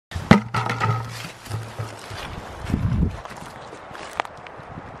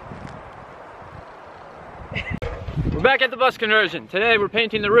back at the bus conversion. Today we're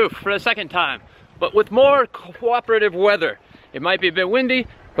painting the roof for the second time, but with more cooperative weather. It might be a bit windy,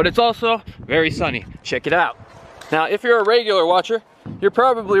 but it's also very sunny. Check it out. Now, if you're a regular watcher, you're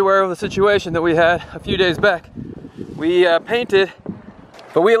probably aware of the situation that we had a few days back. We painted,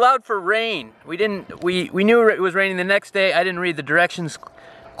 but we allowed for rain. We knew it was raining the next day. I didn't read the directions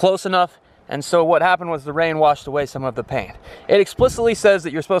close enough, and so what happened was the rain washed away some of the paint. It explicitly says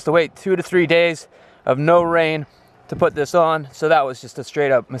that you're supposed to wait 2 to 3 days of no rain to put this on, so that was just a straight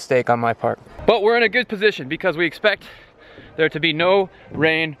up mistake on my part. But we're in a good position because we expect there to be no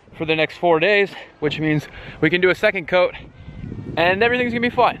rain for the next 4 days, which means we can do a second coat and everything's gonna be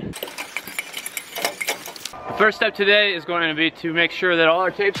fine. The first step today is going to be to make sure that all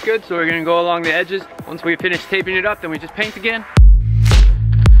our tape's good, so we're gonna go along the edges. Once we finish taping it up, then we just paint again.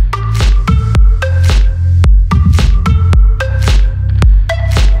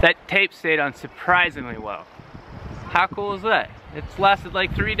 That tape stayed on surprisingly well. How cool is that? It's lasted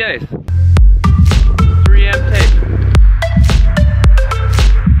like 3 days. 3M tape.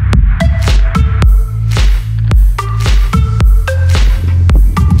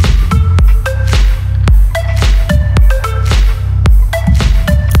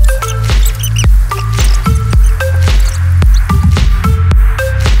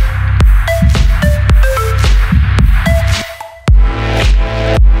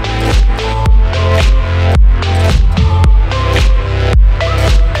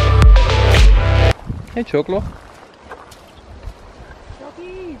 Hey Choklo.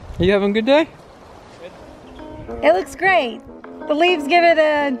 Doggy. You having a good day? It looks great. The leaves give it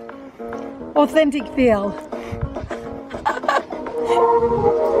an authentic feel.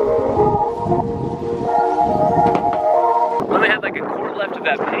 We only had like a quart left of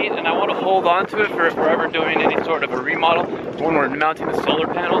that paint, and I want to hold on to it for if we're ever doing any sort of a remodel. When we're mounting the solar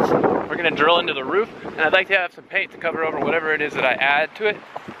panels, we're going to drill into the roof, and I'd like to have some paint to cover over whatever it is that I add to it.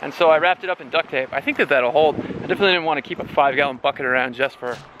 And so I wrapped it up in duct tape. I think that that'll hold. I definitely didn't want to keep a 5-gallon bucket around just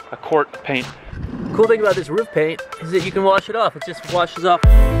for a quart of paint. The cool thing about this roof paint is that you can wash it off. It just washes off.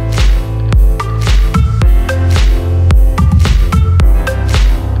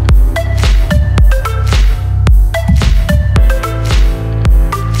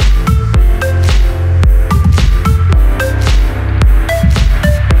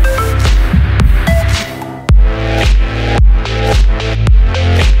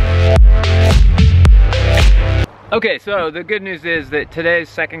 Okay, so the good news is that today's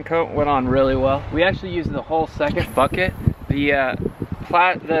second coat went on really well. We actually used the whole second bucket. The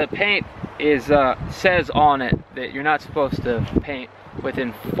paint says on it that you're not supposed to paint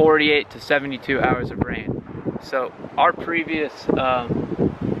within 48 to 72 hours of rain. So our previous Sounded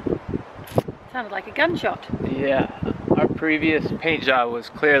like a gunshot. Yeah, our previous paint job was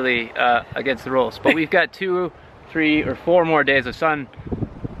clearly against the rules, but we've got 2, 3, or 4 more days of sun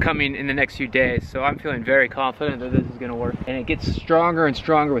coming in the next few days, so I'm feeling very confident that this is going to work, and it gets stronger and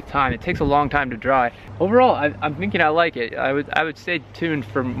stronger with time. It takes a long time to dry. Overall, I'm thinking I like it. I would stay tuned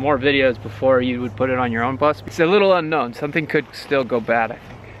for more videos before you would put it on your own bus. It's a little unknown. Something could still go bad, I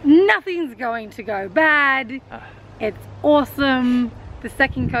think. Nothing's going to go bad. It's awesome. The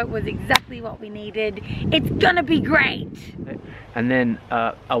second coat was exactly what we needed. It's gonna be great. And then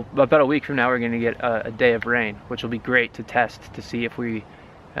about a week from now, we're gonna get a day of rain, which will be great to test to see if we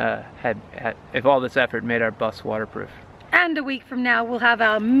if all this effort made our bus waterproof. And a week from now we'll have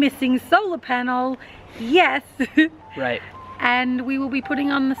our missing solar panel. Yes. Right. And we will be putting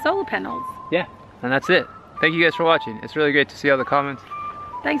on the solar panels. Yeah, and that's it. Thank you guys for watching. It's really great to see all the comments.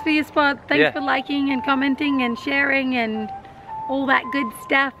 Thanks for your support. Thanks for liking and commenting and sharing and all that good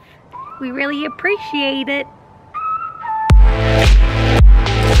stuff. We really appreciate it.